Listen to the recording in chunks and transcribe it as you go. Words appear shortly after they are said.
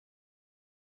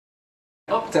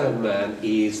Up Down Man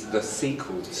is the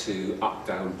sequel to Up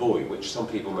Down Boy, which some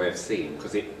people may have seen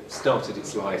because it started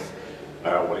its life,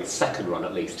 well, its second run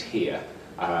at least here,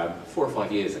 4 or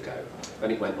 5 years ago.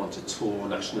 Then it went on to tour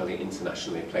nationally,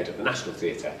 internationally, played at the National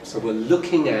Theatre. So we're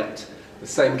looking at the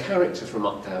same character from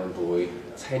Up Down Boy,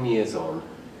 10 years on,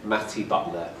 Matty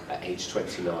Butler at age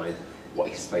 29, what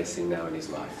he's facing now in his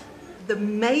life. The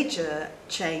major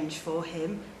change for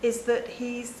him is that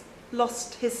he's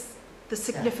lost the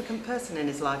significant person in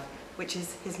his life, which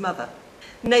is his mother.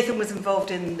 Nathan was involved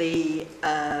in the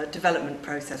development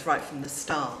process right from the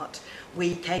start.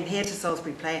 We came here to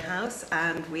Salisbury Playhouse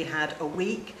and we had a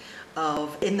week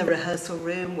in the rehearsal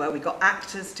room where we got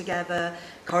actors together,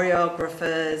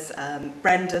 choreographers,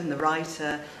 Brendan, the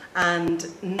writer,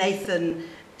 and Nathan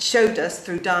showed us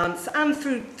through dance and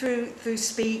through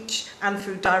speech and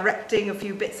through directing a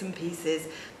few bits and pieces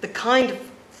the kind of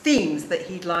themes that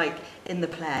he'd like in the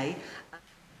play.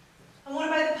 And what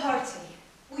about the party?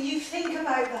 Will you think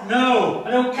about that? No!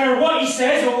 I don't care what he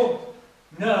says or...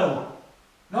 No.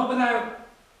 Not without...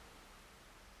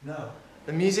 No.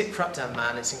 The music for Up Down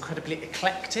Man is incredibly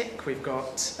eclectic. We've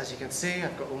got, as you can see,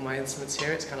 I've got all my instruments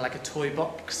here. It's kind of like a toy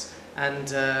box.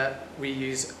 And we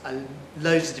use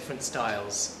loads of different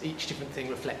styles, each different thing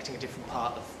reflecting a different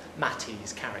part of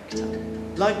Matty's character.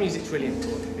 Live music's really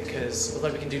important because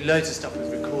although we can do loads of stuff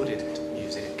with recorded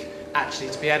music, actually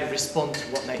to be able to respond to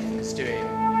what Nathan's doing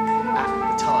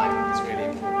at the time is really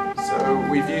important. So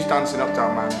we've used Dancing Up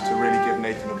Down Man to really give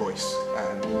Nathan a voice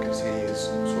because he is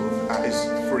sort of at his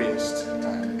freest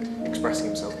expressing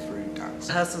himself through dance.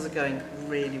 Rehearsals are going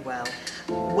really well.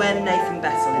 When Nathan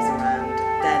Bessel is around,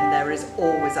 then there is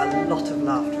always a lot of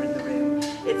laughter in the room.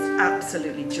 It's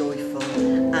absolutely joyful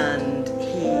and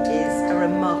he is a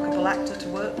remarkable actor to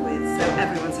work with, so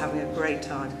everyone's having a great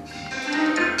time.